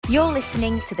You're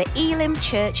listening to the Elim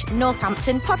Church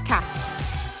Northampton podcast.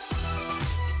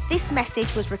 This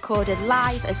message was recorded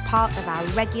live as part of our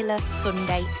regular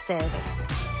Sunday service.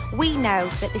 We know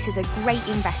that this is a great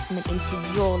investment into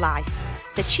your life,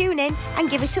 so tune in and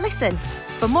give it a listen.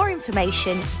 For more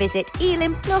information, visit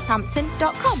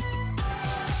elimnorthampton.com.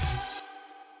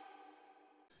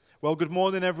 Well, good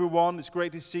morning, everyone. It's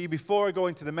great to see you. Before I go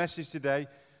into the message today,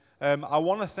 I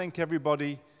want to thank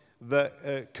everybody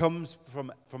that comes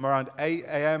from around 8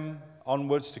 a.m.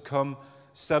 onwards to come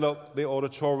set up the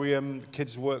auditorium,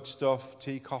 kids' work stuff,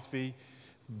 tea, coffee,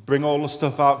 bring all the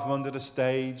stuff out from under the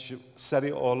stage, set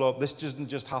it all up. This doesn't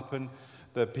just happen.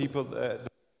 The people that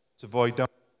Avoid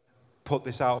don't put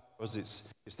this out for us.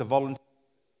 It's the volunteers.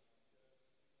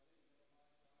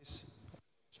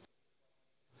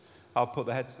 I'll put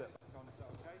the headset back on. Is that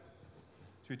okay?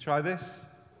 Should we try this?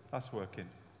 That's working.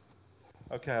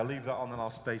 Okay, I'll leave that on and I'll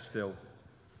stay still.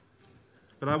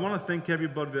 But I want to thank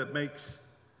everybody that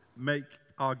make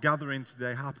our gathering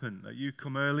today happen, that you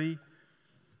come early.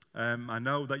 I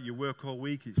know that you work all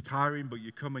week, it's tiring, but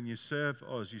you come and you serve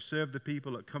us. You serve the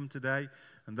people that come today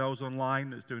and those online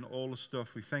that's doing all the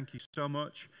stuff. We thank you so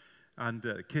much. And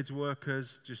kids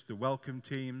workers, just the welcome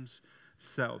teams,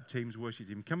 set up teams, worship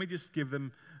team. Can we just give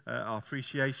them our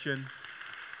appreciation?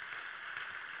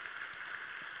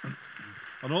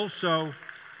 And also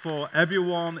for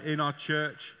everyone in our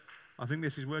church, I think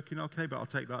this is working okay, but I'll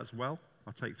take that as well.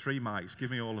 I'll take 3 mics. Give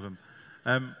me all of them.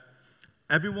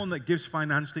 Everyone that gives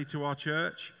financially to our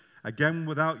church, again,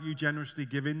 without you generously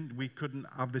giving, we couldn't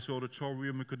have this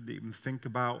auditorium. We couldn't even think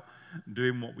about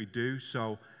doing what we do.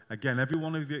 So, again, every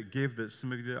one of you that give, that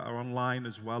some of you that are online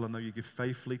as well, I know you give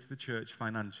faithfully to the church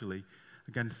financially.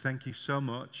 Again, thank you so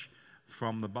much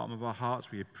from the bottom of our hearts.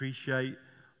 We appreciate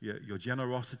your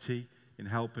generosity in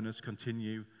helping us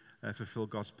continue fulfill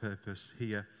God's purpose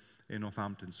here in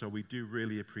Northampton. So we do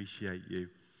really appreciate you.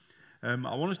 I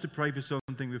want us to pray for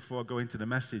something before I go into the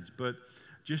message, but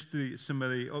just some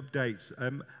of the updates.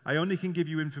 I only can give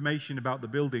you information about the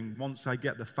building once I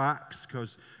get the facts,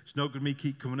 because it's not good for me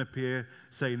keep coming up here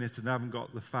saying this and I haven't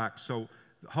got the facts. So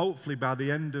hopefully by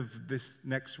the end of this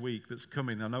next week that's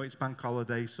coming, I know it's bank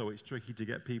holiday, so it's tricky to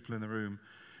get people in the room.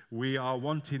 We are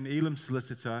wanting Elim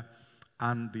solicitor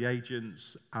and the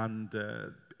agents and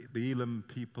the Elim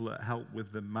people that help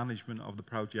with the management of the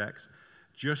projects,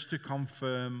 just to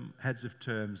confirm heads of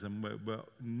terms, and we're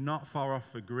not far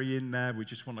off agreeing there. We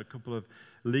just want a couple of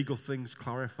legal things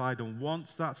clarified, and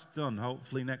once that's done,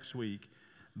 hopefully next week,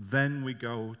 then we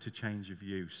go to change of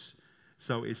use.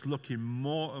 So it's looking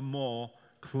more and more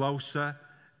closer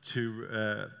to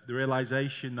the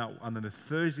realization that, and then the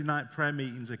Thursday night prayer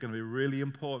meetings are going to be really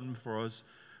important for us,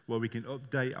 where we can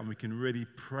update and we can really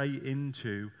pray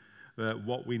into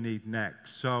what we need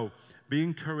next. So be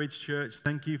encouraged, church.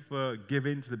 Thank you for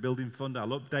giving to the building fund.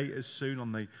 I'll update us soon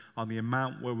on the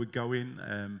amount where we're going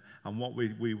and what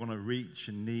we want to reach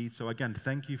and need. So again,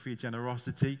 thank you for your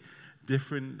generosity.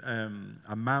 Different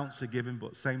amounts are given,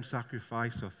 but same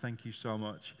sacrifice. So thank you so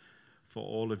much for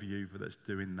all of you that's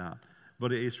doing that.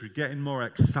 But it is getting more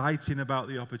exciting about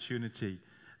the opportunity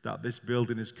that this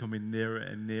building is coming nearer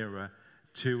and nearer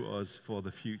to us for the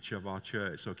future of our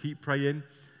church. So keep praying.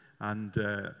 And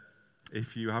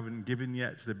if you haven't given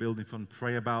yet to the building fund,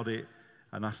 pray about it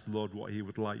and ask the Lord what he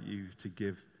would like you to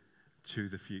give to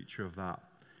the future of that.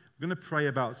 We're going to pray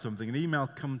about something. An email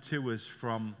come to us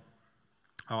from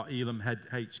our Elim Head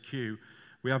HQ.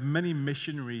 We have many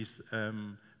missionaries,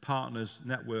 partners,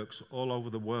 networks all over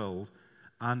the world.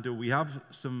 And we have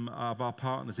some of our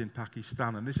partners in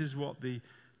Pakistan. And this is what the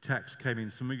text came in.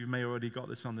 Some of you may already got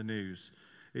this on the news.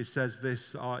 It says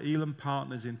this: our Elim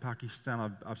partners in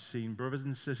Pakistan have seen brothers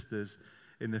and sisters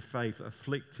in the faith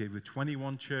afflicted with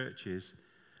 21 churches,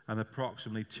 and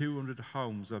approximately 200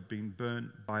 homes have been burnt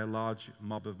by a large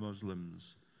mob of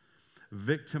Muslims.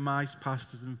 Victimized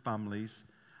pastors and families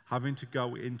having to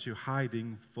go into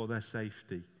hiding for their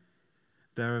safety.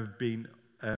 There have been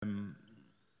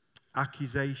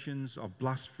accusations of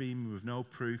blasphemy with no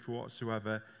proof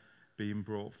whatsoever being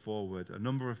brought forward. A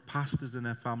number of pastors and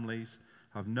their families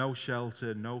have no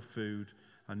shelter, no food,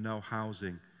 and no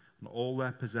housing. And all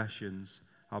their possessions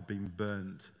have been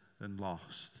burnt and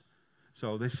lost.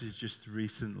 So this is just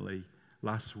recently,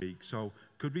 last week. So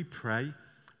could we pray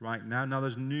right now? Now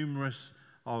there's numerous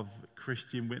of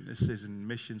Christian witnesses and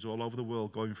missions all over the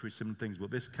world going through similar things.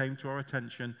 But this came to our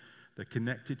attention. They're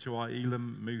connected to our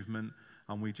Elim movement.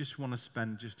 And we just want to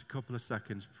spend just a couple of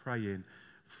seconds praying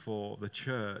for the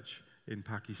church in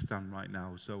Pakistan right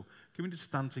now. So can we just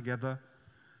stand together?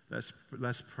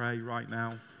 Let's pray right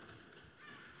now.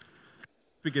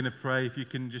 begin to pray. If you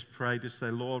can just pray, just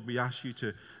say, Lord, we ask you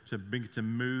to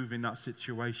move in that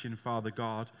situation, Father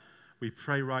God. We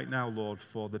pray right now, Lord,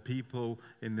 for the people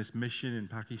in this mission in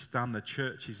Pakistan, the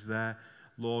churches there,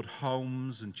 Lord,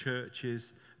 homes and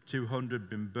churches, 200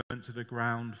 been burnt to the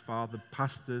ground, Father,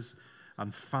 pastors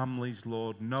and families,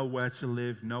 Lord, nowhere to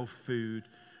live, no food,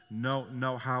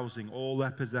 no housing, all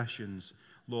their possessions,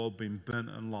 Lord, been burnt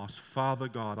and lost. Father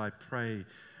God, I pray,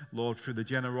 Lord, through the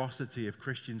generosity of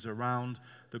Christians around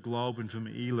the globe and from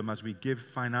Elim as we give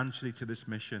financially to this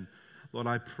mission, Lord,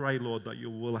 I pray, Lord, that you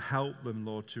will help them,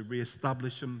 Lord, to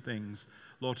reestablish some things,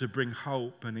 Lord, to bring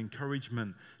hope and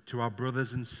encouragement to our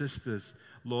brothers and sisters,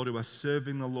 Lord, who are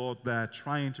serving the Lord there,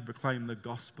 trying to proclaim the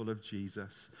gospel of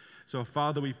Jesus. So,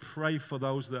 Father, we pray for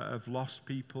those that have lost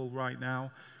people right now.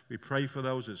 We pray for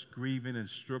those that's grieving and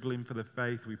struggling for the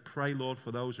faith. We pray, Lord,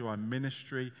 for those who are in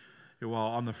ministry, who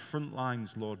are on the front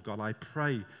lines, Lord God. I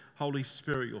pray, Holy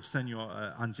Spirit, you'll send your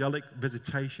angelic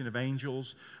visitation of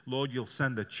angels. Lord, you'll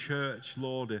send the church,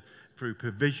 Lord, through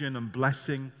provision and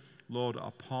blessing, Lord,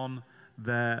 upon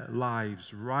their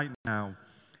lives right now.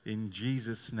 In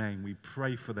Jesus' name, we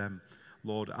pray for them,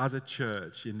 Lord, as a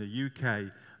church in the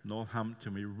UK,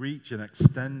 Northampton. We reach and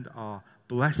extend our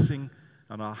blessing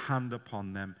and our hand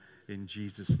upon them in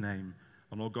Jesus' name.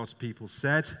 And all God's people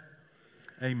said,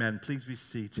 amen. Please be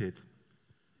seated.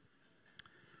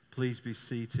 Please be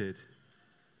seated.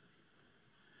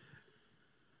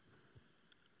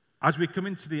 As we come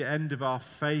into the end of our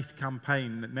faith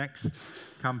campaign, the next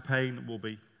campaign will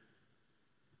be... Is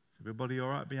everybody all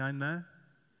right behind there?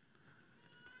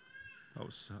 Oh,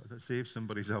 so, let's see if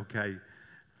somebody's okay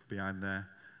behind there.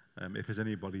 If there's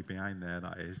anybody behind there,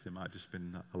 that is, there might have just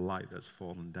been a light that's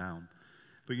fallen down.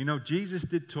 But you know, Jesus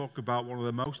did talk about one of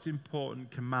the most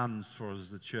important commands for us as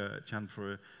the church and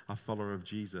for a follower of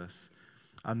Jesus.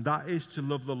 And that is to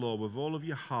love the Lord with all of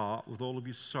your heart, with all of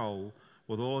your soul,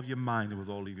 with all of your mind, and with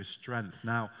all of your strength.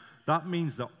 Now, that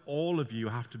means that all of you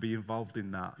have to be involved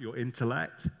in that. Your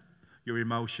intellect, your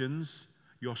emotions,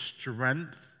 your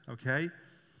strength, okay,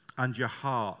 and your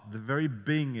heart. The very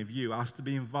being of you has to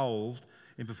be involved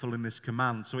in fulfilling this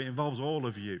command. So it involves all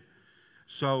of you.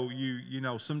 So you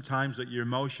know, sometimes that your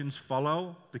emotions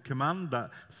follow the command, that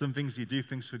some things you do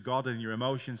things for God and your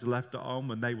emotions are left at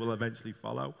home and they will eventually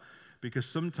follow. Because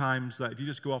sometimes that if you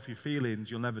just go off your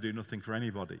feelings, you'll never do nothing for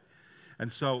anybody.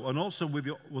 And so, and also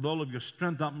with all of your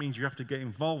strength, that means you have to get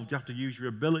involved. You have to use your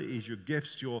abilities, your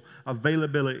gifts, your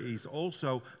availabilities,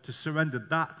 also to surrender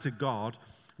that to God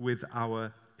with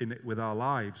our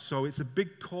lives. So it's a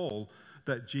big call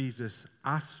that Jesus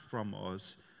asks from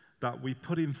us, that we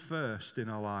put him first in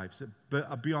our lives,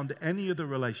 but beyond any other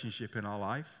relationship in our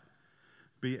life,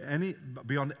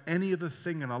 beyond any other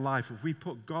thing in our life. If we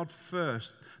put God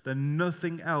first, then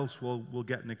nothing else will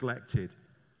get neglected.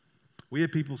 We hear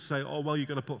people say, oh, well, you've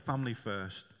got to put family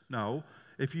first. No,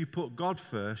 if you put God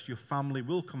first, your family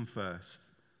will come first.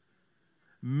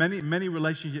 Many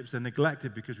relationships are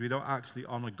neglected because we don't actually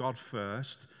honor God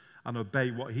first and obey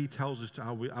what he tells us to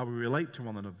how we relate to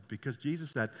one another. Because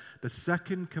Jesus said the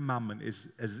second commandment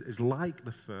is like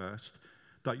the first,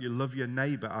 that you love your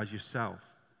neighbor as yourself.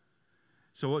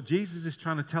 So what Jesus is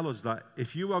trying to tell us, that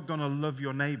if you are going to love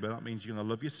your neighbor, that means you're going to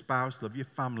love your spouse, love your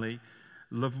family,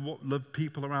 love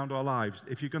people around our lives.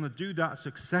 If you're going to do that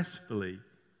successfully,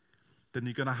 then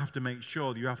you're going to have to make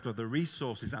sure that you have to have the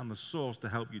resources and the source to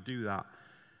help you do that.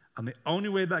 And the only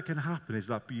way that can happen is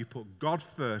that you put God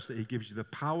first, that he gives you the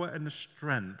power and the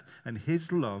strength and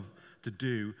his love to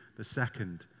do the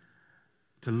second,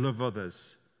 to love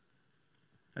others.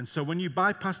 And so when you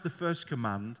bypass the first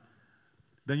command,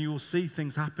 then you will see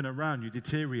things happen around you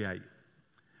deteriorate.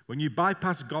 When you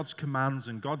bypass God's commands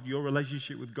and your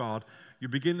relationship with God, you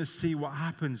begin to see what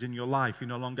happens in your life. You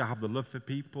no longer have the love for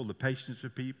people, the patience for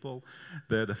people,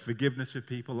 the forgiveness for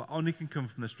people. That only can come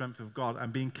from the strength of God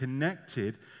and being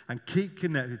connected and keep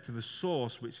connected to the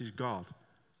source, which is God.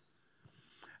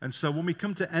 And so when we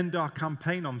come to end our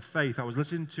campaign on faith, I was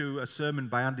listening to a sermon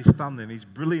by Andy Stanley, and he's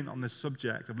brilliant on this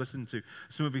subject. I've listened to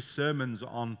some of his sermons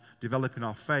on developing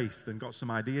our faith and got some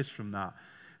ideas from that.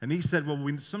 And he said, well,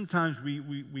 sometimes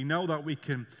we know that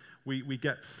we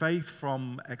get faith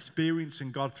from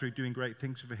experiencing God through doing great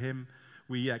things for him.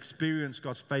 We experience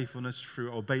God's faithfulness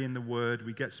through obeying the word.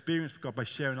 We get experience with God by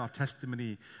sharing our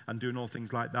testimony and doing all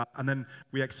things like that. And then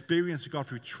we experience God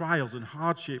through trials and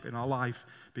hardship in our life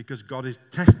because God is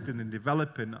testing and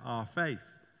developing our faith.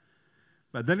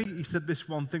 But then he said this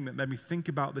one thing that made me think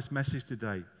about this message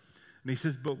today. And he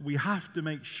says, but we have to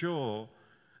make sure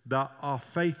that our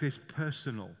faith is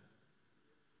personal.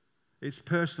 It's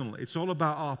personal. It's all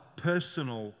about our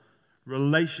personal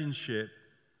relationship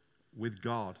with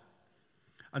God.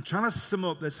 And trying to sum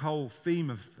up this whole theme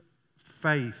of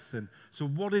faith. And so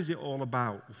what is it all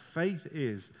about? Faith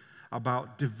is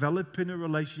about developing a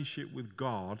relationship with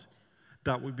God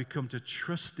that we become to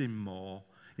trust Him more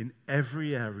in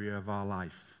every area of our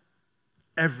life.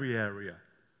 Every area.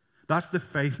 That's the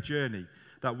faith journey,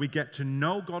 that we get to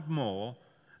know God more,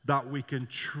 that we can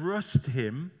trust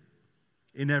Him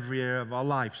in every area of our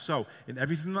life. So, in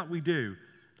everything that we do,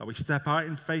 that we step out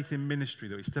in faith in ministry,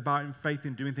 that we step out in faith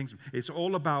in doing things, it's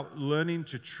all about learning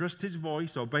to trust His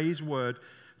voice, obey His word,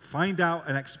 find out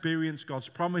and experience God's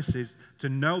promises, to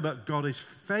know that God is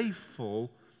faithful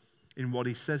in what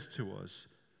He says to us.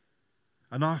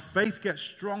 And our faith gets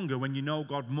stronger when you know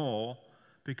God more,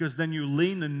 because then you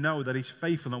lean and know that He's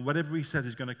faithful and whatever He says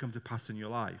is going to come to pass in your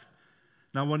life.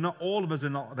 Now, all of us are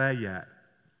not there yet,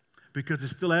 because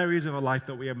there's still areas of our life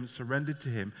that we haven't surrendered to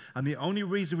Him. And the only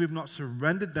reason we've not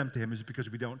surrendered them to Him is because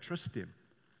we don't trust Him.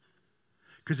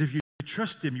 Because if you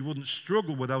trust Him, you wouldn't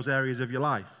struggle with those areas of your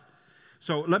life.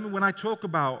 So when I talk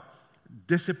about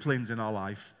disciplines in our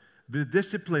life, the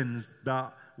disciplines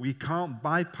that we can't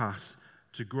bypass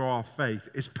to grow our faith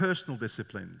is personal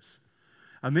disciplines.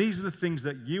 And these are the things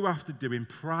that you have to do in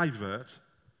private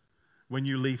when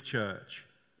you leave church.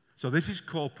 So this is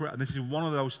corporate, and this is one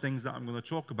of those things that I'm going to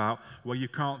talk about, where you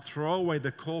can't throw away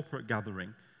the corporate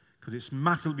gathering, because it's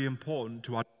massively important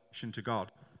to our devotion to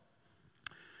God.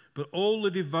 But all the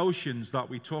devotions that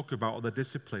we talk about, or the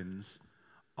disciplines,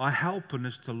 are helping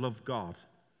us to love God,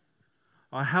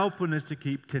 are helping us to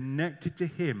keep connected to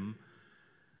Him,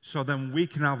 so then we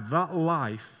can have that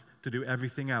life to do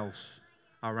everything else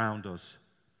around us.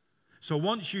 So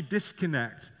once you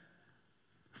disconnect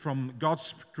from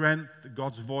God's strength,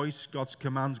 God's voice, God's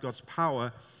commands, God's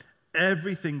power,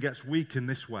 everything gets weakened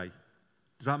this way.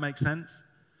 Does that make sense?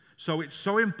 So it's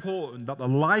so important that the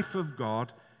life of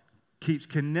God keeps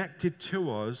connected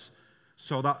to us,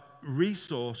 so that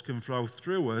resource can flow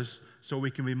through us, so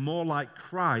we can be more like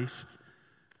Christ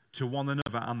to one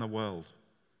another and the world.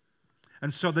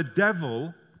 And so the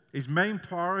devil, his main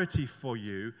priority for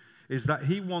you is that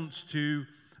he wants to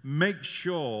make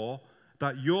sure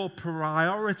that your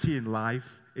priority in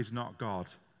life is not God.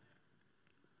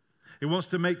 He wants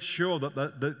to make sure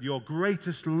that your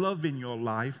greatest love in your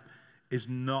life is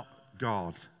not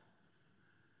God.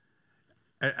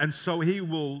 And so he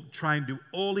will try and do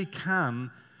all he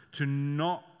can to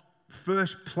not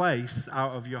first place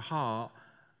out of your heart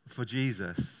for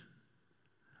Jesus.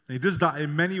 And he does that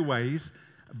in many ways,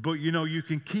 but you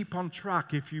can keep on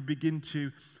track if you begin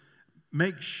to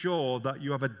make sure that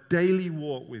you have a daily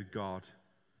walk with God,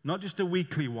 not just a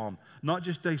weekly one, not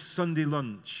just a Sunday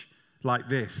lunch like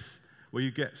this, where you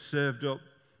get served up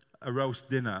a roast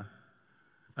dinner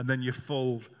and then you're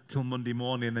full till Monday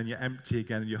morning and then you're empty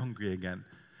again and you're hungry again.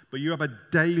 But you have a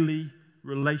daily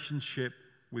relationship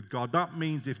with God. That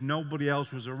means if nobody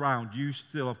else was around, you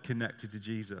still have connected to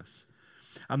Jesus.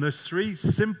 And there's three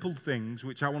simple things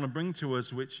which I want to bring to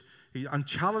us, and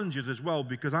challenges as well,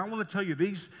 because I want to tell you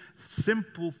these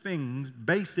simple things,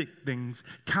 basic things,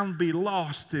 can be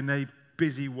lost in a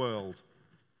busy world.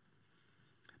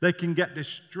 They can get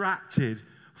distracted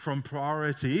from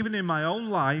priority. Even in my own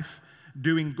life,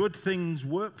 doing good things,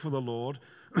 work for the Lord,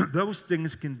 those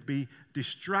things can be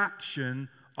distraction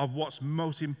of what's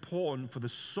most important for the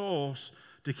source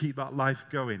to keep that life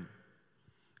going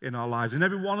in our lives. And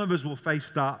every one of us will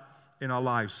face that in our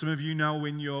lives. Some of you know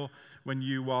when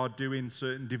you are doing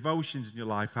certain devotions in your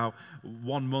life, how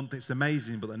 1 month it's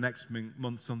amazing, but the next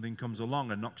month something comes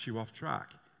along and knocks you off track.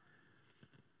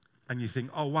 And you think,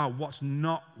 oh wow, what's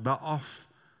knocked that off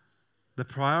the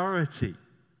priority?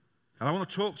 And I want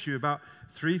to talk to you about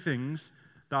three things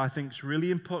that I think is really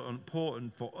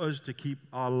important for us to keep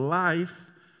our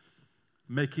life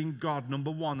making God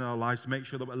number one in our lives, to make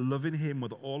sure that we're loving Him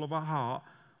with all of our heart,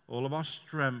 all of our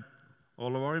strength,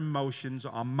 all of our emotions,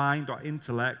 our mind, our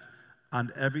intellect,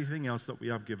 and everything else that we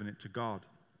have given it to God.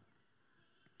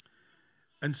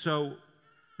 And so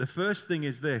the first thing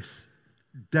is this: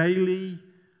 daily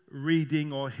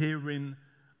reading or hearing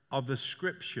of the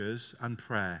Scriptures and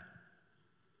prayer.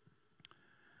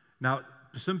 Now,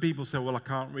 some people say, well, I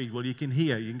can't read. Well, you can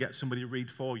hear. You can get somebody to read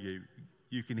for you.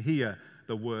 You can hear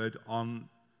the Word on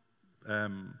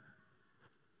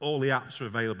all the apps are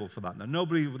available for that. Now,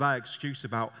 nobody with that excuse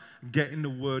about getting the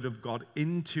Word of God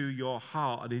into your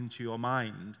heart and into your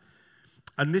mind.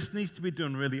 And this needs to be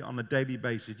done really on a daily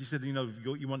basis. You said,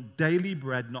 you want daily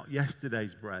bread, not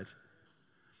yesterday's bread.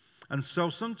 And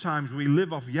so sometimes we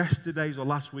live off yesterday's or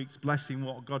last week's blessing,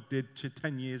 what God did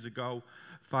 10 years ago,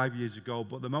 5 years ago.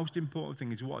 But the most important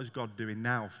thing is, what is God doing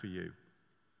now for you?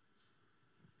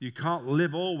 You can't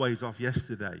live always off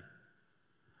yesterday.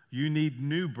 You need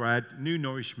new bread, new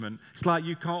nourishment. It's like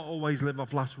you can't always live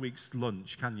off last week's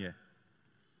lunch, can you?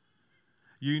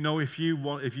 You know, if you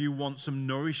want some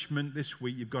nourishment this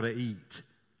week, you've got to eat.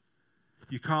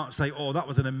 You can't say, oh, that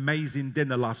was an amazing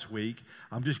dinner last week.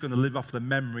 I'm just going to live off the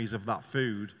memories of that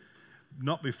food.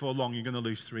 Not before long, you're going to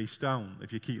lose 3 stone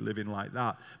if you keep living like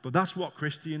that. But that's what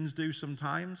Christians do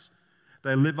sometimes.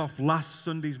 They live off last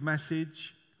Sunday's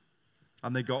message,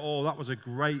 and they go, oh, that was a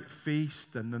great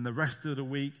feast. And then the rest of the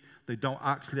week, they don't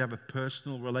actually have a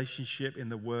personal relationship in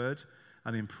the Word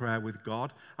and in prayer with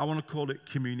God. I want to call it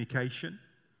communication.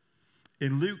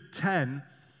 In Luke 10,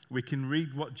 we can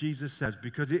read what Jesus says,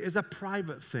 because it is a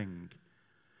private thing.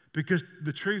 Because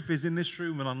the truth is, in this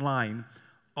room and online,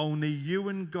 only you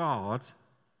and God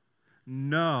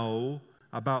know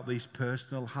about these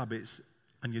personal habits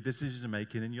and your decision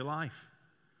making in your life.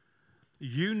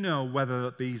 You know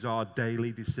whether these are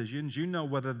daily decisions. You know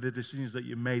whether the decisions that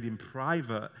you made in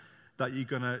private, that you're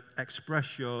going to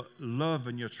express your love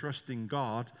and your trust in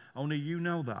God. Only you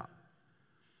know that.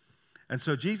 And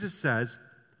so Jesus says,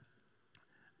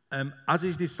 as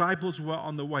his disciples were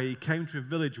on the way, he came to a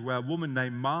village where a woman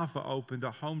named Martha opened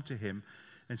a home to him.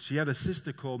 And she had a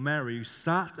sister called Mary who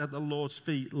sat at the Lord's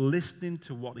feet listening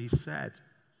to what he said.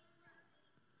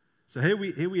 So here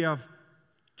we have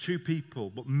 2 people.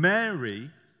 But Mary,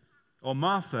 or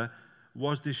Martha,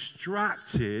 was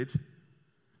distracted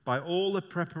by all the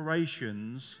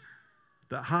preparations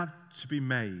that had to be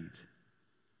made.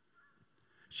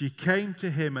 She came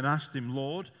to him and asked him,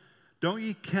 Lord, don't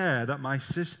you care that my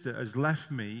sister has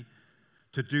left me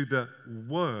to do the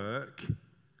work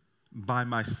by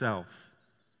myself?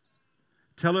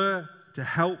 Tell her to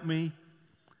help me.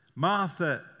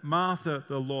 Martha, Martha,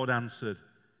 the Lord answered,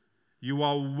 you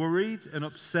are worried and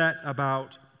upset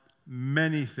about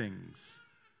many things,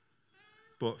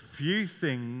 but few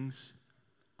things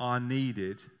are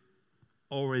needed,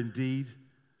 or indeed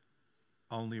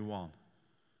only one.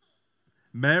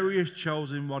 Mary has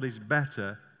chosen what is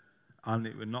better, and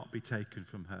it will not be taken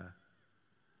from her.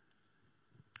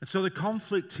 And so the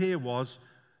conflict here was,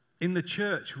 in the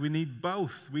church, we need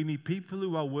both. We need people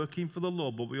who are working for the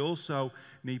Lord, but we also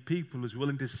need people who are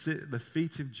willing to sit at the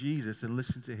feet of Jesus and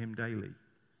listen to him daily.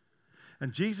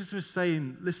 And Jesus was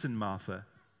saying, listen, Martha,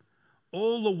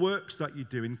 all the works that you're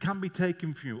doing can be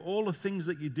taken from you. All the things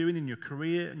that you're doing in your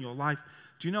career and your life,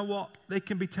 do you know what? They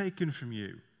can be taken from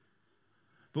you.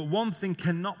 But one thing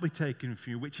cannot be taken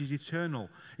from you, which is eternal,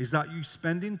 is that you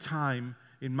spending time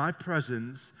in my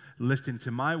presence, listening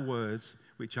to my words,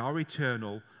 which are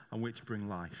eternal and which bring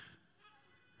life.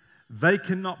 They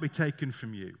cannot be taken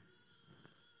from you.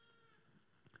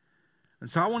 And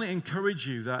so I want to encourage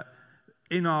you that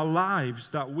in our lives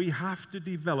that we have to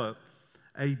develop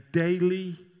a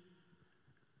daily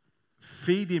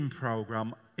feeding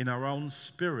program in our own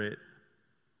spirit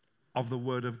of the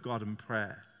Word of God and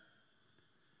prayer.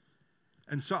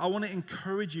 And so I want to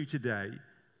encourage you today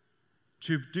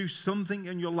to do something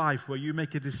in your life where you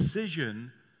make a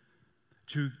decision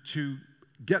to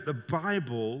get the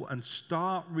Bible and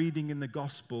start reading in the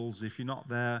Gospels if you're not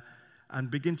there, and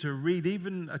begin to read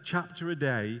even a chapter a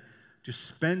day, just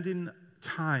spending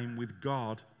time with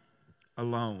God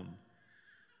alone.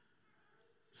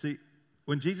 See,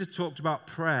 when Jesus talked about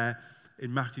prayer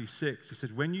in Matthew 6, he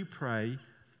said, when you pray,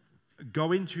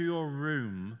 go into your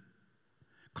room,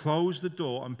 close the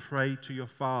door, and pray to your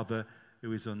Father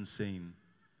who is unseen.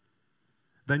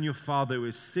 Then your Father who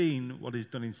has seen what is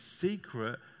done in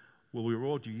secret will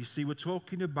reward you. You see, we're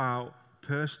talking about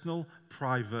personal,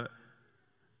 private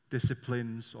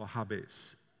disciplines or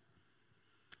habits.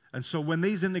 And so when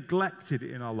these are neglected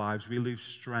in our lives, we lose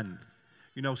strength.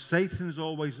 You know, Satan is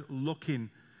always looking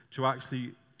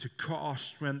to cut our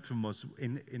strength from us.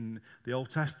 In the Old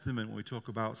Testament, when we talk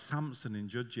about Samson in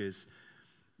Judges,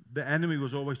 the enemy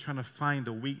was always trying to find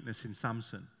a weakness in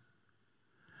Samson.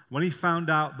 When he found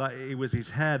out that it was his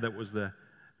hair that was the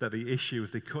issue,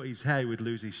 if they cut his hair, he would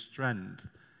lose his strength.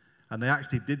 And they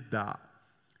actually did that.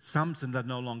 Samson had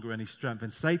no longer any strength.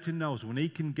 And Satan knows when he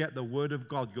can get the Word of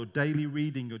God, your daily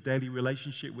reading, your daily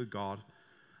relationship with God,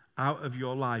 out of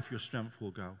your life, your strength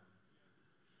will go.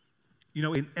 You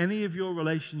know, in any of your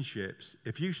relationships,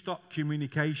 if you stop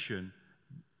communication,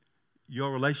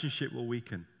 your relationship will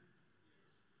weaken.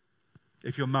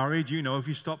 If you're married, you know, if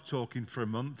you stop talking for a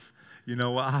month, you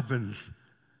know what happens.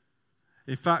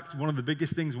 In fact, one of the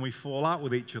biggest things when we fall out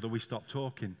with each other, we stop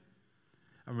talking.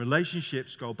 And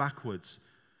relationships go backwards.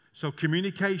 So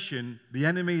communication, the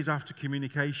enemy is after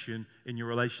communication in your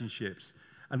relationships.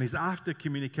 And he's after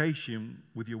communication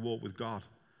with your walk with God.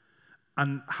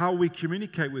 And how we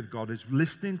communicate with God is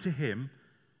listening to him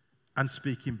and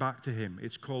speaking back to him.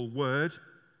 It's called word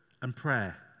and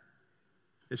prayer.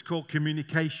 It's called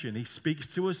communication. He speaks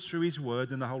to us through his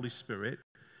word and the Holy Spirit,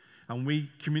 and we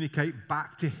communicate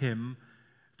back to him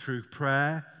through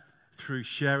prayer, through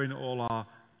sharing all our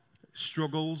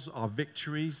struggles, our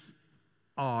victories,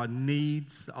 our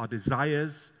needs, our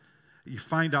desires. You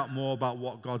find out more about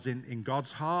what God's in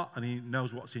God's heart, and he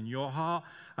knows what's in your heart,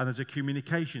 and there's a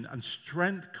communication. And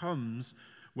strength comes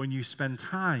when you spend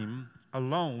time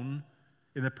alone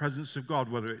in the presence of God,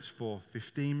 whether it's for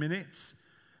 15 minutes,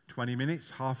 20 minutes,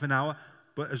 half an hour.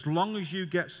 But as long as you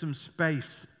get some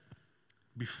space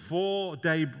before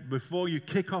you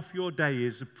kick off your day,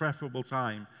 is a preferable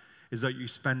time, is that you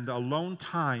spend alone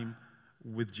time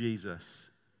with Jesus.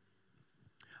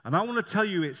 And I want to tell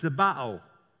you, it's a battle.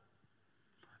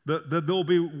 There'll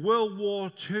be World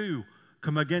War II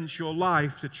come against your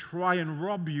life to try and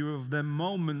rob you of the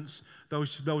moments,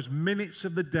 those minutes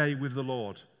of the day with the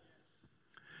Lord,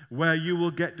 where you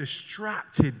will get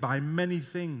distracted by many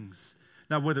things.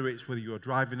 Now, whether you're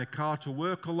driving a car to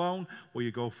work alone, or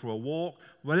you go for a walk,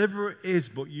 whatever it is,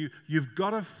 but you've got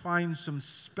to find some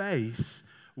space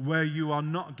where you are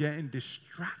not getting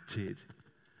distracted,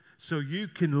 so you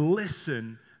can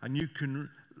listen and you can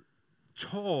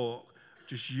talk,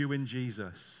 just you and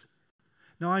Jesus.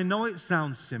 Now, I know it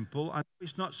sounds simple, I know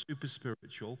it's not super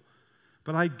spiritual,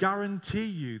 but I guarantee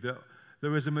you that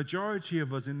there is a majority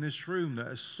of us in this room that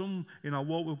has some, in our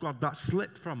walk with God, that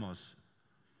slipped from us.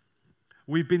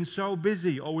 We've been so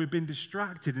busy, or we've been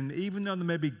distracted, and even though there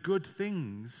may be good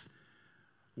things,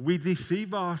 we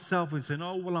deceive ourselves and say,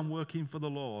 oh, well, I'm working for the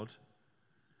Lord,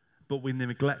 but we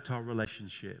neglect our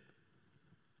relationship.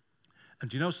 And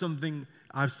do you know something?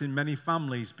 I've seen many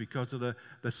families, because of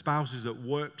the spouses that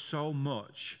work so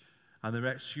much, and their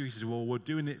excuses, well, we're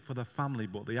doing it for the family,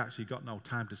 but they actually got no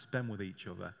time to spend with each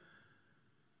other.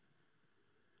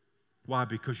 Why?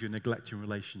 Because you're neglecting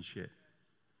relationship.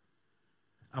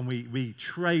 And we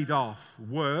trade off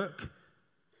work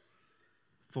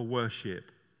for worship.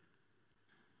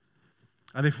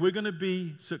 And if we're going to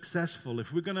be successful,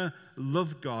 if we're going to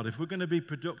love God, if we're going to be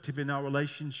productive in our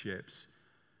relationships,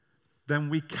 then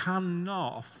we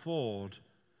cannot afford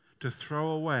to throw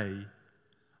away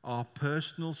our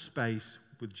personal space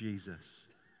with Jesus.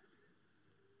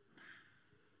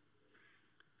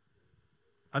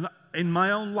 And in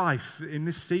my own life, in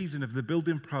this season of the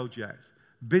building project,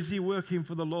 busy working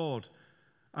for the Lord,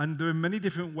 and there are many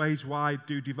different ways why I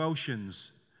do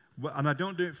devotions, and I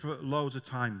don't do it for loads of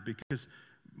time, because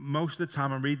most of the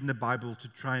time I'm reading the Bible to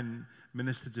try and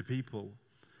minister to people.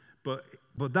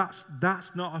 But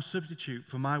that's not a substitute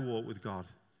for my walk with God.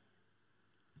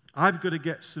 I've got to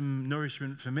get some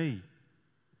nourishment for me.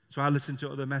 So I listen to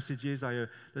other messages, I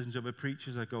listen to other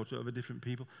preachers, I go to other different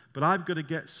people. But I've got to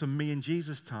get some me and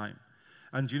Jesus time.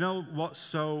 And you know what's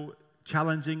so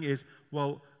challenging is,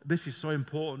 well, this is so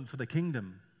important for the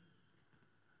kingdom.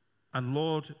 And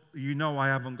Lord, you know I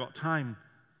haven't got time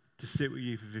to sit with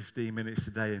you for 15 minutes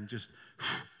a day and just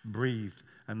breathe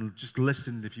and just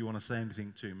listen if you want to say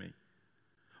anything to me.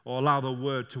 Or allow the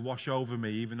word to wash over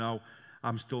me even though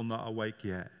I'm still not awake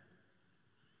yet.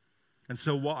 And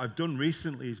so what I've done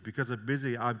recently is, because I'm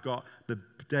busy, I've got the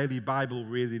daily Bible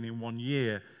reading in 1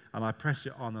 year, and I press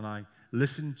it on and I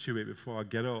listen to it before I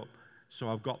get up. So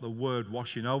I've got the word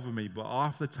washing over me, but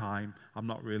half the time I'm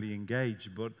not really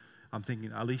engaged, but I'm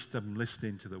thinking at least I'm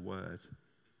listening to the word.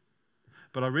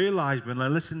 But I realized when I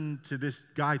listened to this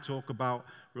guy talk about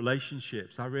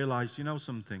relationships, I realized, you know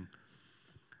something?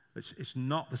 It's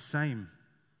not the same,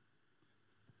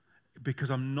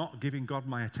 because I'm not giving God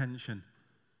my attention.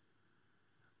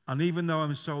 And even though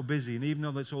I'm so busy, and even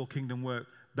though that's all kingdom work,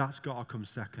 that's got to come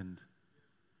second.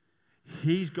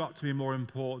 He's got to be more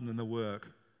important than the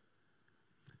work.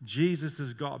 Jesus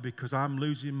has got, because I'm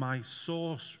losing my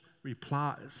source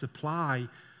supply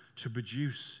to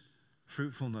produce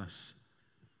fruitfulness.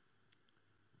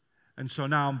 And so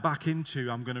now I'm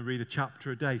going to read a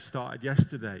chapter a day. Started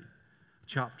yesterday.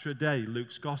 Chapter a day,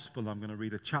 Luke's Gospel. I'm going to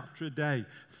read a chapter a day,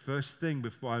 first thing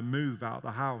before I move out of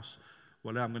the house.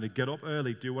 Well, I'm going to get up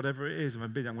early, do whatever it is. If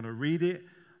I'm busy, I'm going to read it.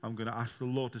 I'm going to ask the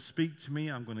Lord to speak to me.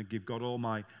 I'm going to give God all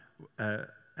my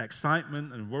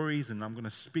excitement and worries, and I'm going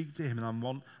to speak to him, and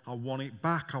I want it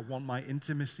back. I want my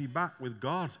intimacy back with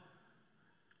God.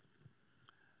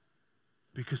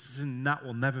 Because that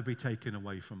will never be taken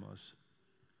away from us.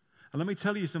 And let me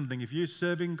tell you something. If you're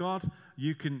serving God,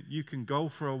 you can go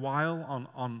for a while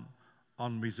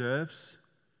on reserves.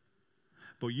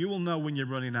 But you will know when you're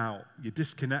running out. Your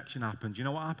disconnection happens. You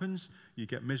know what happens? You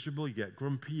get miserable, you get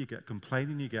grumpy, you get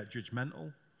complaining, you get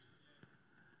judgmental.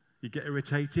 You get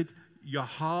irritated. Your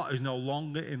heart is no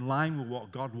longer in line with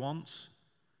what God wants.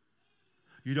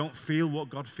 You don't feel what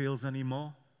God feels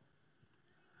anymore.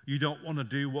 You don't want to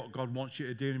do what God wants you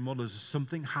to do anymore. There's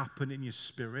something happened in your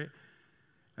spirit.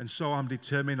 And so I'm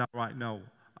determined that right now,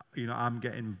 I'm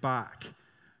getting back,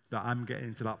 that I'm getting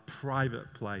into that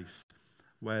private place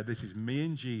where this is me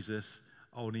and Jesus,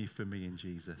 only for me and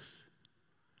Jesus.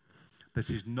 This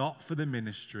is not for the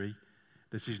ministry.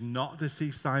 This is not to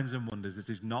see signs and wonders. This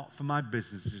is not for my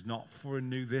business. This is not for a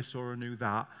new this or a new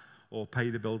that or pay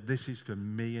the bill. This is for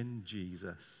me and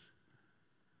Jesus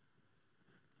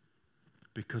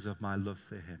because of my love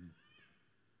for him.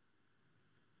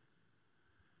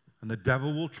 And the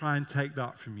devil will try and take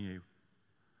that from you.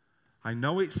 I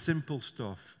know it's simple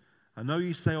stuff. I know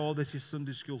you say, oh, this is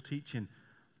Sunday school teaching.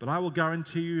 But I will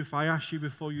guarantee you, if I ask you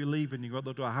before you leave and you go out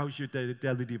the door, how's your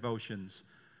daily devotions?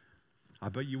 I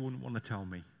bet you wouldn't want to tell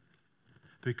me.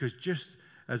 Because just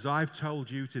as I've told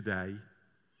you today,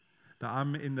 that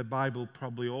I'm in the Bible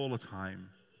probably all the time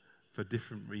for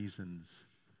different reasons.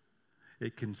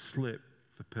 It can slip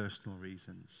for personal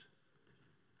reasons.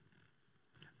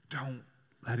 Don't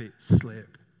let it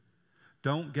slip.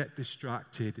 Don't get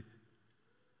distracted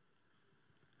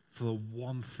for the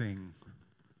one thing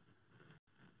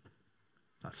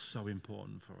that's so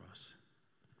important for us.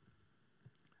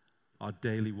 Our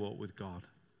daily walk with God.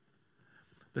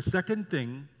 The second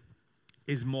thing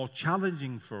is more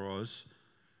challenging for us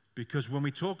because when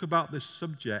we talk about this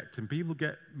subject, and people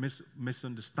get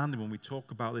misunderstanding when we talk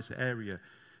about this area,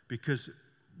 because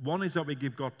one is that we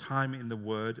give God time in the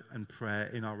Word and prayer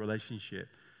in our relationship.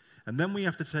 And then we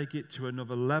have to take it to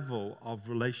another level of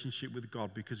relationship with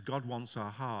God because God wants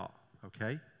our heart,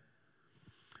 okay?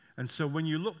 And so when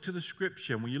you look to the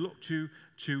Scripture, when you look to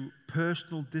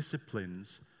personal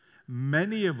disciplines,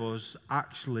 many of us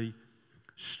actually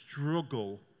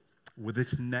struggle with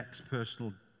this next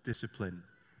personal discipline.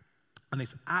 And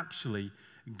it's actually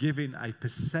giving a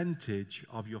percentage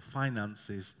of your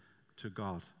finances to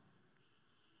God.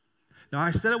 Now,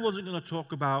 I said I wasn't going to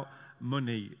talk about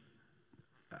money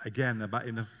again about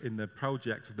in the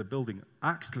project of the building.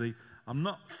 Actually, I'm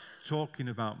not talking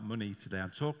about money today.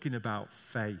 I'm talking about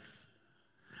faith.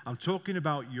 I'm talking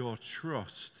about your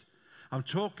trust. I'm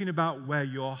talking about where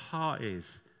your heart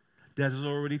is. Des has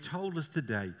already told us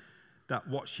today that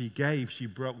what she gave, she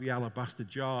broke the alabaster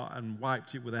jar and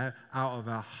wiped it out of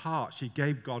her heart. She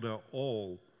gave God her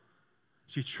all.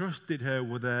 She trusted her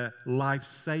with her life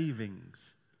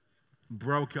savings,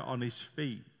 broke it on his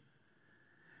feet.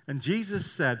 And Jesus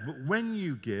said, but when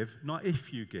you give, not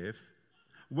if you give,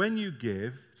 when you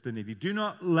give to the needy, do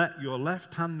not let your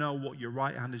left hand know what your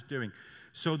right hand is doing,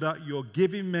 so that your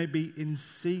giving may be in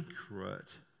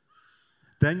secret.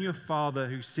 Then your Father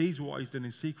who sees what he's done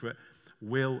in secret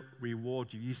will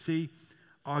reward you. You see,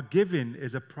 our giving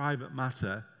is a private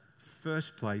matter,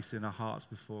 first place in our hearts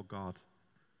before God.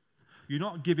 You're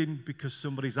not giving because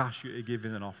somebody's asked you to give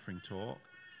in an offering talk.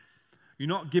 You're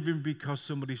not giving because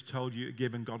somebody's told you to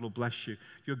give and God will bless you.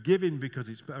 You're giving because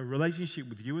it's a relationship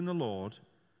with you and the Lord.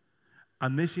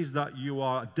 And this is that you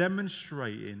are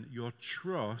demonstrating your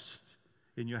trust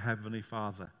in your Heavenly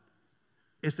Father.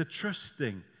 It's a trust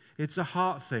thing. It's a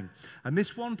heart thing. And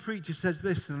this one preacher says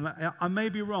this, and I may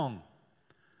be wrong,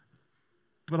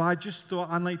 but I just thought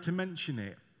I'd like to mention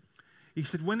it. He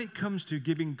said, when it comes to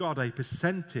giving God a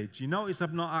percentage, you notice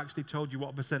I've not actually told you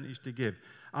what percentage to give.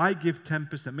 I give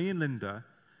 10%. Me and Linda,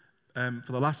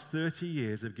 for the last 30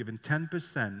 years, have given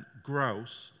 10%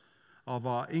 gross of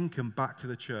our income back to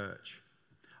the church.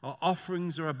 Our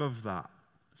offerings are above that.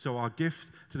 So our gift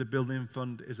to the building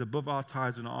fund is above our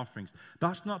tithes and our offerings.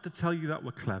 That's not to tell you that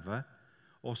we're clever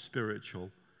or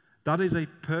spiritual. That is a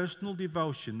personal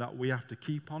devotion that we have to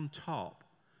keep on top.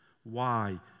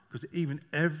 Why? Because even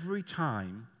every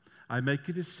time I make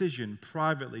a decision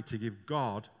privately to give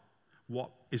God what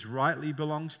is rightly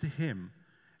belongs to him,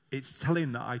 it's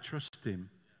telling that I trust him.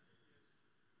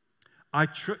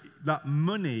 That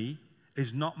money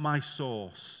is not my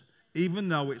source, even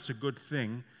though it's a good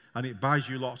thing and it buys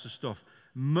you lots of stuff.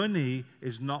 Money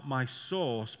is not my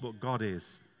source, but God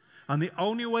is. And the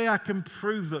only way I can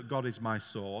prove that God is my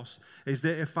source is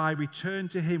that if I return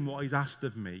to him what he's asked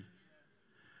of me.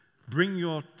 Bring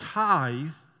your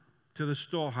tithe to the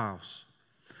storehouse.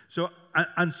 So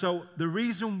the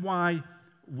reason why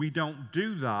we don't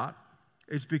do that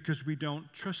is because we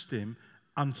don't trust him,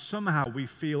 and somehow we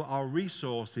feel our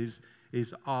resources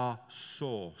is our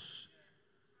source.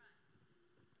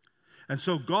 And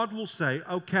so God will say,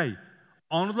 okay,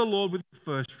 honor the Lord with the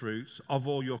first fruits of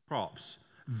all your crops.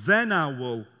 Then I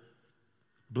will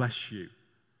bless you.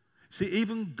 See,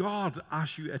 even God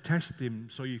asks you to test him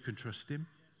so you can trust him.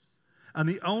 And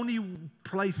the only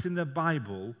place in the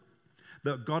Bible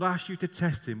that God asked you to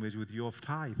test him is with your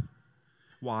tithe.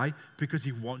 Why? Because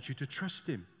he wants you to trust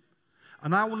him.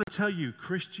 And I want to tell you,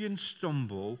 Christians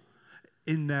stumble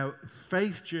in their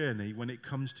faith journey when it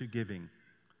comes to giving,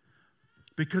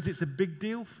 because it's a big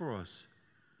deal for us.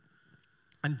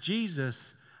 And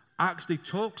Jesus actually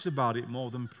talks about it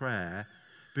more than prayer,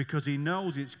 because he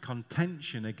knows it's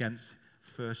contention against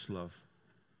first love.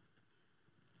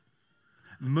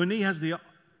 Money has the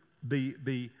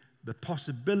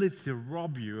possibility to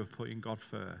rob you of putting God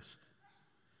first.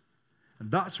 And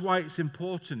that's why it's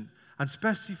important, and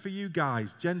especially for you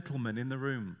guys, gentlemen in the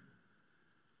room.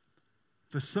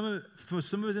 For some of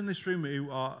us in this room who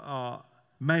are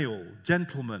male,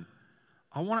 gentlemen,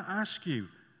 I want to ask you,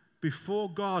 before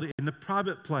God, in the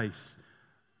private place,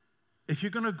 if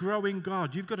you're going to grow in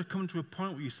God, you've got to come to a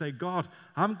point where you say, God,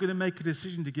 I'm going to make a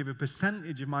decision to give a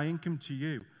percentage of my income to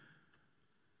you.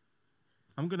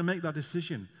 I'm going to make that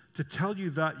decision to tell you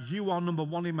that you are number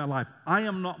one in my life. I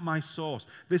am not my source.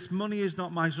 This money is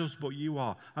not my source, but you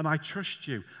are. And I trust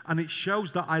you. And it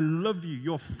shows that I love you.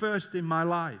 You're first in my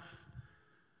life.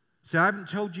 See, I haven't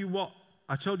told you what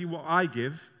I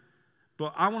give,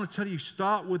 but I want to tell you,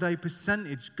 start with a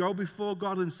percentage. Go before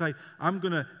God and say, I'm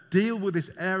going to deal with this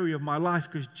area of my life,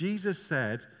 because Jesus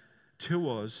said to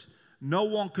us, no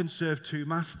one can serve two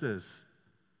masters.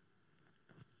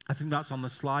 I think that's on the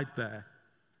slide there.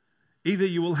 Either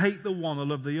you will hate the one or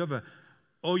love the other,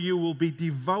 or you will be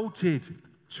devoted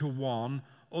to one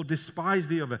or despise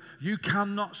the other. You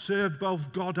cannot serve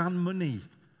both God and money.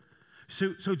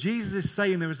 So Jesus is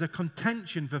saying there is a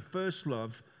contention for first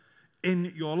love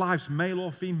in your lives, male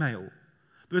or female.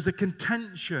 There's a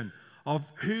contention of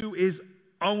who is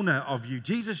owner of you.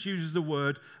 Jesus uses the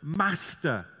word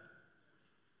master.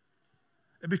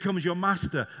 It becomes your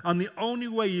master. And the only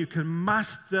way you can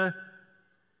master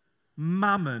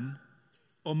mammon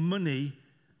or money,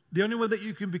 the only way that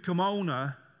you can become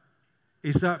owner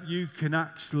is that you can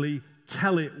actually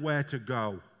tell it where to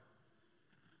go.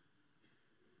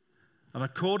 And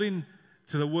according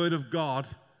to the word of God,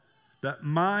 that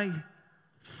my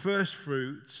first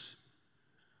fruits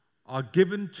are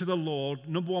given to the Lord,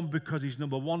 number one, because he's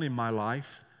number one in my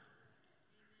life,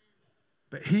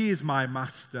 but he is my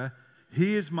master,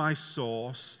 he is my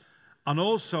source, and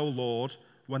also, Lord,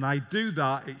 when I do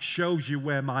that, it shows you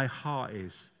where my heart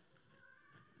is.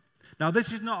 Now,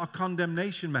 this is not a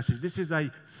condemnation message. This is a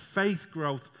faith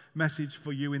growth message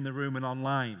for you in the room and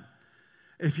online.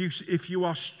 If you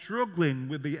are struggling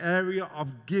with the area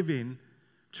of giving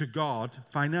to God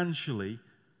financially,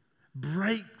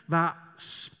 break that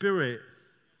spirit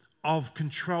of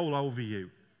control over you,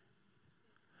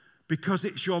 because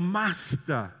it's your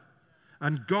master,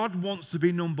 and God wants to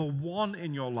be number one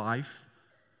in your life.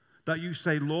 That you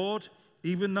say, Lord,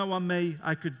 even though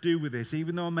I could do with this,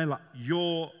 even though I may like,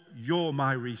 you're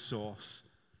my resource.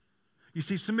 You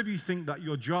see, some of you think that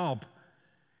your job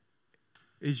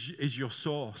is your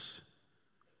source,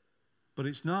 but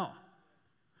it's not,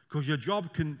 because your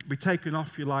job can be taken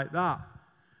off you like that.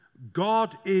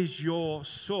 God is your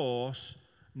source,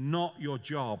 not your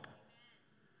job,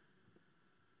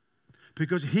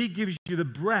 because he gives you the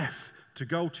breath to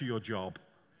go to your job.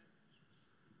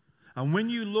 And when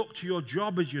you look to your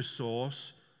job as your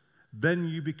source, then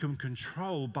you become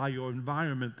controlled by your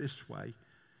environment this way.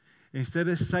 Instead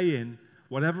of saying,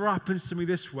 whatever happens to me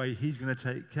this way, he's going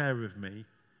to take care of me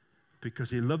because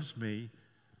he loves me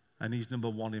and he's number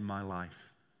one in my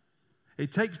life.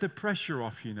 It takes the pressure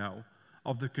off,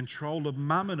 of the control of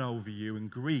mammon over you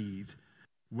and greed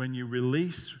when you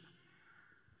release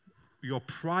your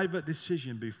private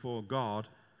decision before God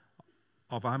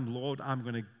of, Lord, I'm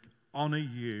going to honor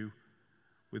you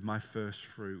with my first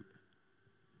fruit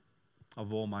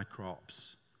of all my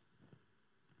crops.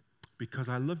 Because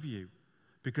I love you.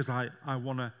 Because I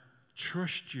want to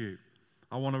trust you.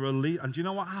 I want to release. And do you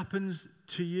know what happens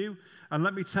to you? And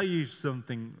let me tell you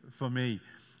something for me.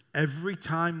 Every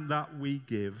time that we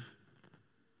give,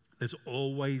 there's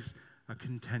always a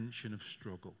contention of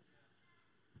struggle.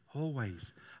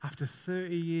 Always. After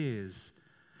 30 years.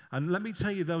 And let me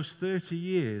tell you, those 30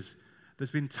 years,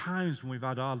 there's been times when we've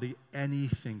had hardly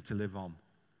anything to live on.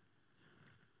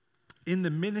 In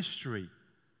the ministry,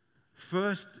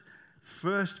 first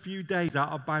few days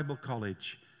out of Bible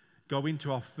college, go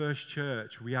into our first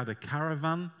church, we had a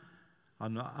caravan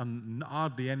and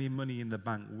hardly any money in the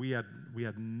bank. We had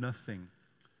nothing.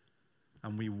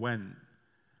 And we went.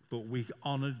 But we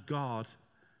honored God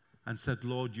and said,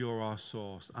 Lord, you're our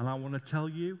source. And I want to tell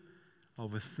you,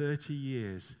 over 30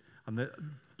 years,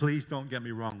 please don't get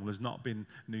me wrong, there's not been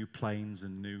new planes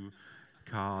and new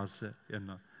cars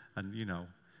and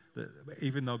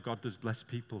even though God does bless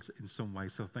people in some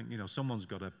ways, so I think, someone's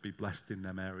got to be blessed in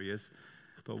them areas.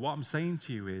 But what I'm saying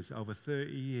to you is, over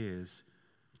 30 years,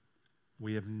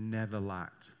 we have never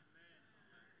lacked.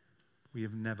 We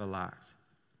have never lacked.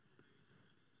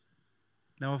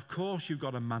 Now, of course, you've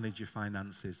got to manage your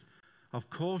finances. Of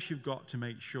course, you've got to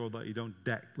make sure that you don't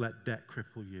let debt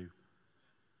cripple you.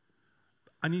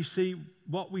 And you see,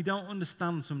 what we don't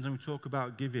understand sometimes we talk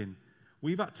about giving,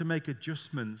 we've had to make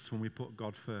adjustments when we put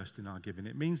God first in our giving.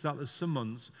 It means that there's some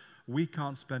months we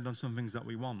can't spend on some things that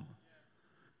we want.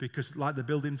 Because, like the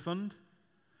building fund,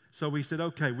 so we said,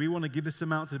 okay, we want to give this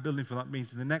amount to the building fund. That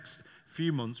means in the next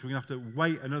few months, we're going to have to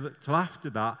wait till after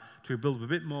that to build up a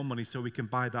bit more money so we can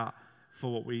buy that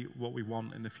for what we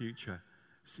want in the future.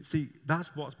 See,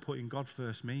 that's what putting God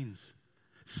first means.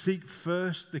 Seek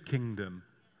first the kingdom.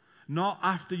 Not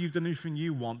after you've done everything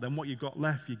you want, then what you've got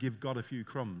left, you give God a few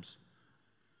crumbs.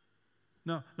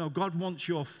 No, God wants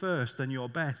your first and your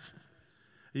best.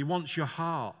 He wants your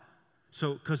heart.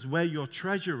 So, because where your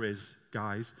treasure is,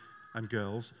 guys and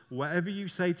girls, whatever you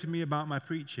say to me about my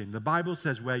preaching, the Bible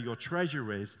says where your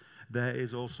treasure is, there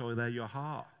is also there your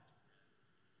heart.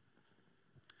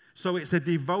 So it's a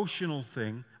devotional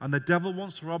thing, and the devil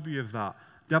wants to rob you of that.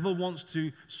 The devil wants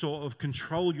to sort of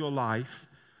control your life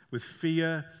with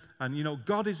fear. And,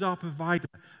 God is our provider.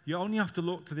 You only have to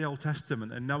look to the Old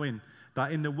Testament and knowing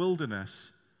that in the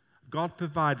wilderness, God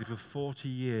provided for 40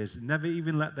 years, never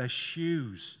even let their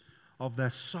shoes of their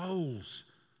souls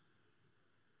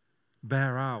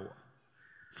bear out.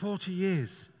 40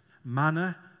 years.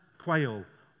 Manna, quail,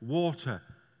 water,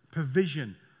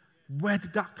 provision. Where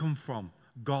did that come from?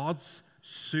 God's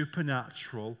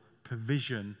supernatural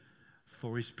provision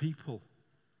for his people.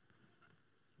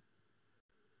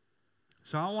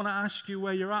 So I want to ask you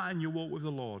where you're at in your walk with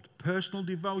the Lord. Personal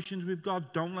devotions with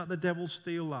God, don't let the devil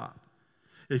steal that.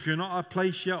 If you're not at a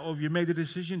place yet, or if you made a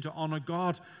decision to honor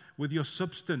God with your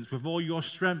substance, with all your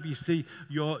strength, you see,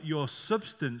 your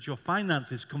substance, your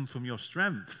finances come from your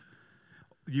strength.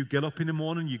 You get up in the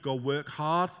morning, you go work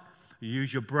hard, you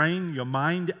use your brain, your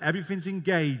mind, everything's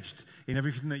engaged in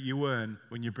everything that you earn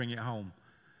when you bring it home.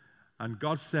 And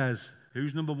God says,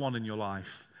 who's number one in your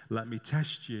life? Let me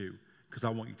test you, because I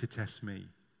want you to test me.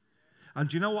 And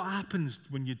do you know what happens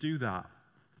when you do that?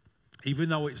 Even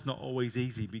though it's not always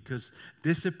easy, because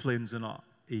disciplines are not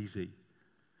easy.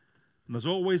 And there's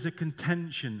always a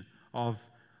contention of,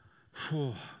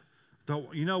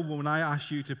 when I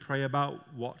ask you to pray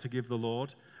about what to give the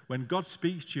Lord, when God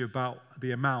speaks to you about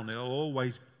the amount, it'll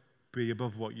always be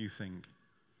above what you think.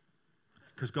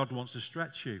 Because God wants to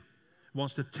stretch you,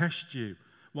 wants to test you,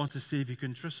 wants to see if you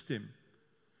can trust him.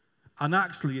 And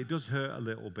actually, it does hurt a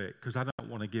little bit, because I don't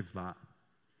want to give that.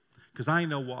 Because I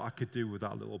know what I could do with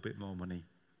that little bit more money.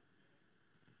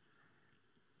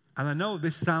 And I know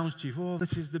this sounds to you,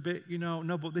 this is the bit,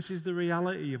 no, but this is the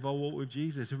reality of our walk with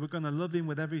Jesus. If we're going to love him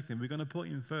with everything, we're going to put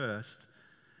him first,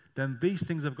 then these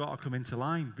things have got to come into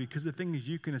line. Because the thing is,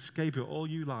 you can escape it all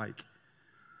you like,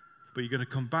 but you're going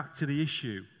to come back to the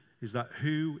issue, is that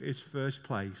who is first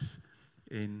place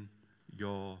in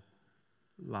your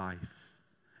life?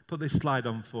 Put this slide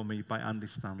on for me by Andy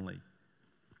Stanley.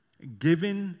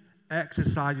 Giving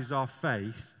exercises our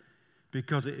faith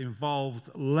because it involves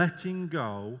letting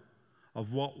go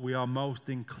of what we are most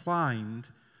inclined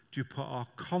to put our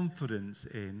confidence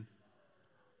in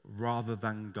rather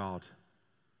than God.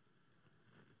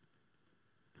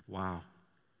 Wow.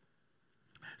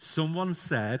 Someone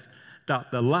said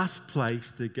that the last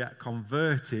place to get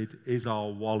converted is our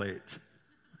wallet.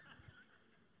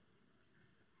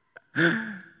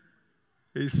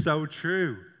 It's so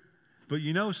true. But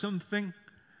you know something?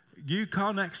 You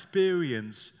can't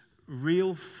experience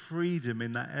real freedom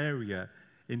in that area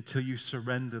until you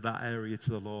surrender that area to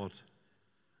the Lord.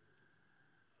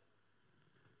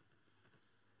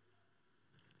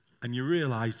 And you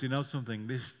realize, you know something?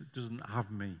 This doesn't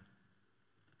have me,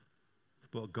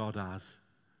 but God has.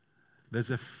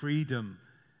 There's a freedom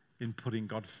in putting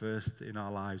God first in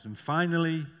our lives. And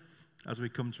finally, as we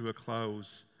come to a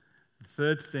close, the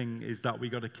third thing is that we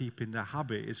got to keep in the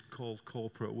habit is called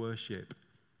corporate worship.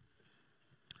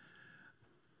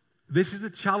 This is a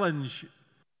challenge,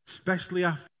 especially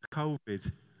after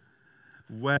COVID,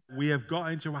 where we have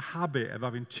got into a habit of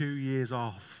having 2 years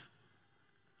off.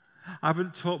 I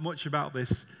haven't talked much about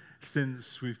this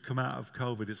since we've come out of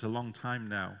COVID. It's a long time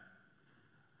now.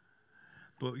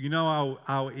 But you know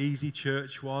how easy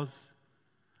church was?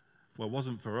 Well, it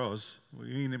wasn't for us.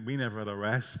 We never had a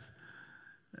rest.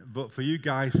 But for you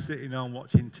guys sitting on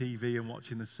watching TV and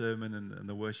watching the sermon and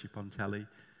the worship on telly,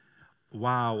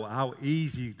 wow, how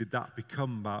easy did that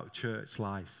become about church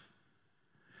life?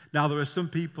 Now, there are some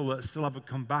people that still haven't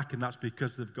come back, and that's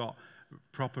because they've got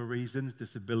proper reasons,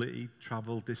 disability,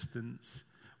 travel, distance,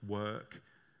 work,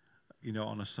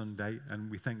 on a Sunday. And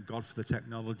we thank God for the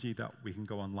technology that we can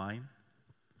go online.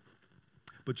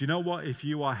 But you know what? If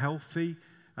you are healthy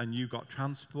and you've got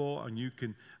transport and you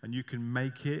can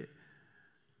make it,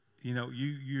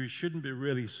 you shouldn't be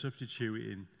really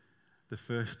substituting the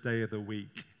first day of the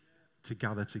week to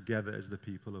gather together as the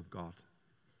people of God.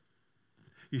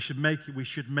 We should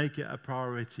make it a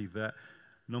priority that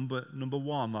number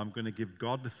one, I'm going to give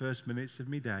God the first minutes of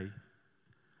my day.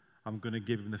 I'm going to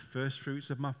give him the first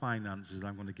fruits of my finances, and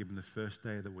I'm going to give him the first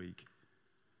day of the week.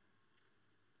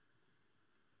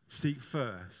 Seek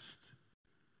first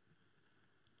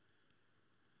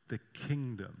the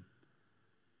kingdom.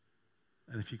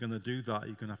 And if you're going to do that,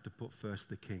 you're going to have to put first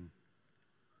the King.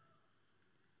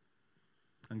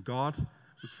 And God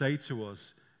would say to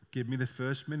us, give me the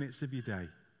first minutes of your day.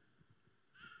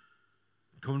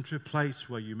 Come to a place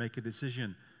where you make a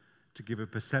decision to give a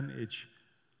percentage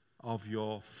of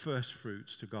your first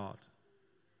fruits to God.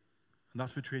 And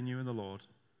that's between you and the Lord.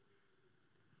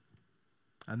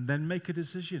 And then make a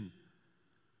decision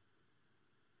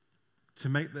to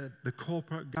make the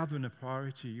corporate gathering a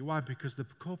priority. Why? Because the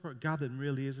corporate gathering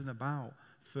really isn't about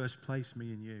first place,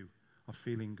 me and you, or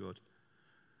feeling good.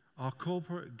 Our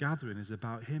corporate gathering is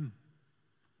about him.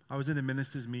 I was in a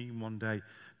ministers' meeting one day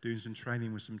doing some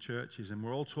training with some churches, and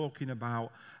we're all talking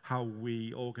about how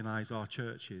we organize our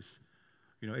churches.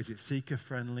 Is it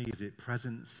seeker-friendly? Is it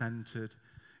present-centered?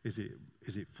 Is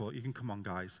it for, you can come on,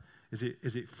 guys. Is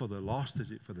it for the lost?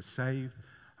 Is it for the saved?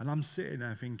 And I'm sitting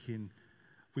there thinking,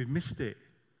 we've missed it.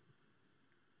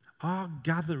 Our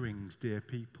gatherings, dear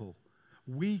people,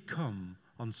 we come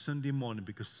on Sunday morning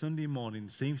because Sunday morning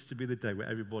seems to be the day where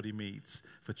everybody meets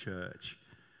for church.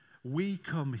 We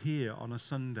come here on a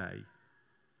Sunday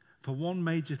for one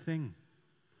major thing,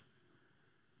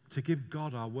 to give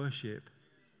God our worship.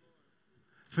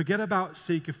 Forget about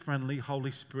seeker-friendly,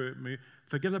 Holy Spirit move.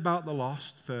 Forget about the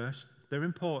lost first. They're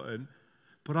important.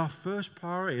 But our first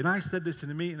priority, and I said this in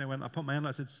the meeting, I put my hand up,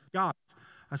 I said, guys,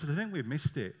 I think we've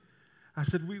missed it. I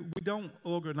said, we don't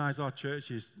organize our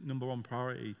churches, number one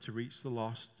priority, to reach the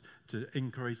lost, to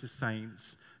encourage the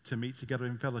saints, to meet together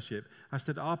in fellowship. I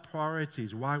said, our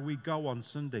priorities, why we go on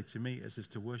Sunday to meet us, is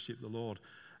to worship the Lord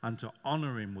and to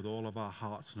honor him with all of our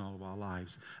hearts and all of our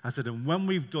lives. I said, and when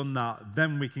we've done that,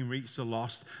 then we can reach the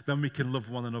lost, then we can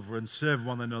love one another and serve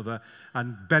one another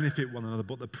and benefit one another.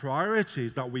 But the priority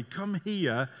is that we come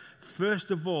here,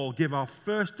 first of all, give our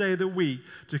first day of the week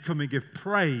to come and give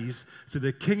praise to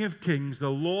the King of Kings, the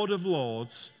Lord of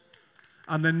Lords,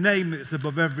 and the name that's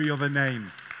above every other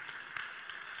name.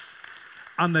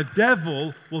 And the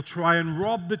devil will try and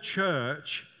rob the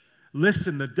church.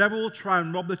 Listen, the devil will try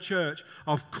and rob the church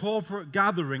of corporate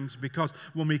gatherings, because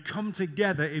when we come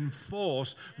together in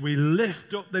force, we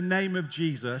lift up the name of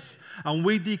Jesus and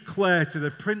we declare to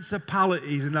the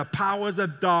principalities and the powers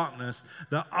of darkness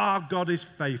that our God is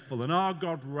faithful and our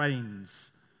God reigns.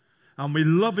 And we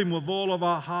love him with all of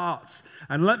our hearts.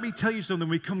 And let me tell you something,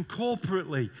 we come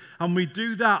corporately and we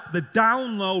do that. The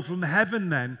download from heaven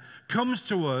then comes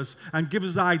to us and gives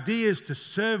us ideas to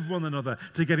serve one another,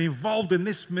 to get involved in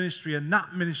this ministry and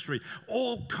that ministry.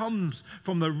 All comes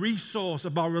from the resource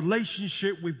of our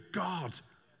relationship with God.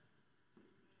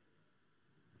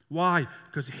 Why?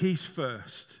 Because he's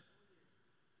first.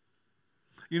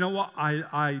 You know what?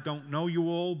 I don't know you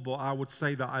all, but I would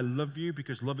say that I love you,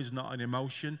 because love is not an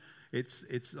emotion.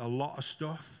 It's a lot of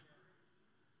stuff.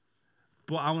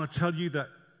 But I want to tell you that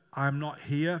I'm not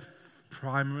here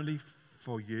primarily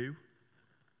for you,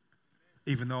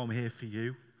 even though I'm here for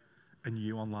you and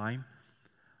you online.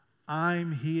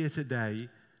 I'm here today,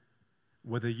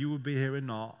 whether you would be here or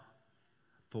not,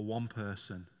 for one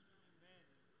person.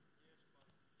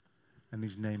 And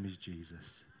his name is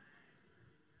Jesus.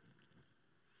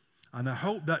 And I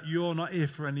hope that you're not here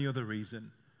for any other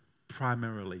reason,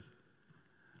 primarily.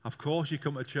 Of course, you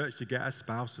come to church to get a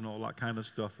spouse and all that kind of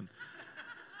stuff.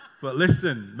 But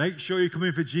listen, make sure you come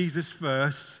in for Jesus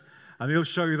first, and he'll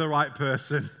show you the right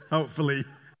person, hopefully.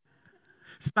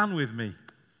 Stand with me.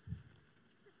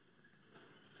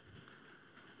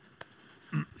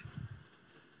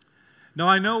 Now,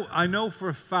 I know for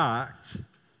a fact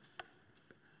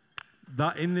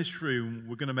that in this room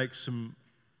we're going to make some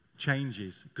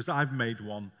changes, because I've made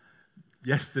one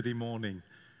yesterday morning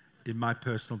in my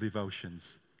personal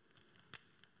devotions.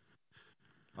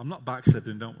 I'm not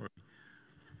backsliding, don't worry.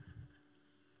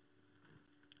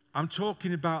 I'm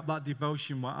talking about that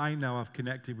devotion where I know I've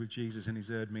connected with Jesus and he's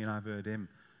heard me and I've heard him.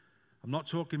 I'm not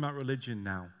talking about religion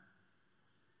now.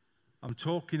 I'm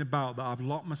talking about that I've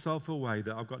locked myself away,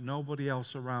 that I've got nobody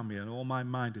else around me, and all my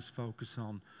mind is focused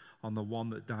on the one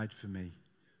that died for me.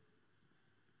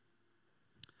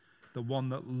 The one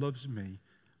that loves me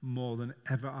more than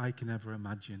ever I can ever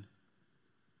imagine.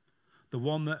 The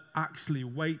one that actually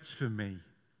waits for me.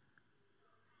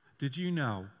 Did you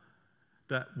know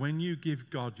that when you give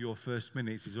God your first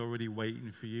minutes, he's already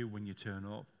waiting for you when you turn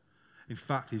up? In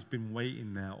fact, he's been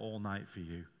waiting there all night for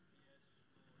you.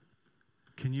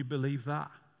 Can you believe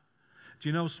that? Do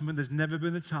you know something? There's never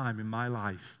been a time in my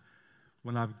life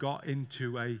when I've got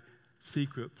into a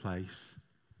secret place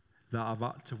that I've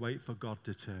had to wait for God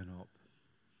to turn up.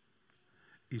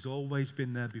 He's always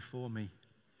been there before me.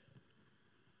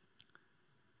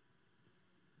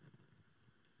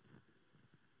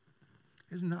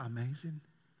 Isn't that amazing?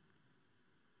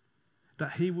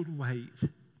 That he would wait.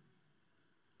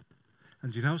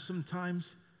 And you know,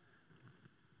 sometimes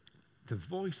the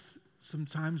voice,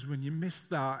 sometimes when you miss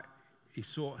that, he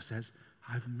sort of says,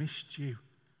 I've missed you.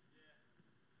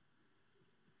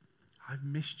 I've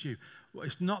missed you. Well,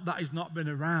 it's not that he's not been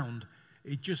around.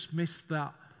 He just missed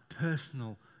that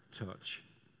personal touch.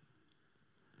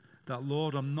 That,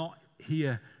 Lord, I'm not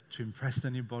here to impress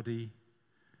anybody,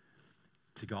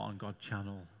 to go on God's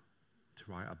channel, to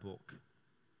write a book,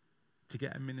 to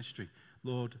get a ministry.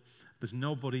 Lord, there's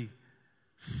nobody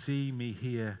see me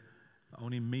here.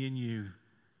 Only me and you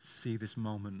see this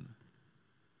moment,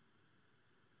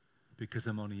 because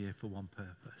I'm only here for one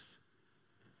purpose.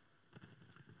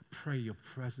 I pray your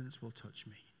presence will touch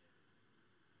me.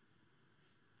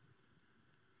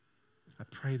 I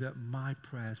pray that my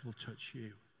prayers will touch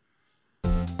you.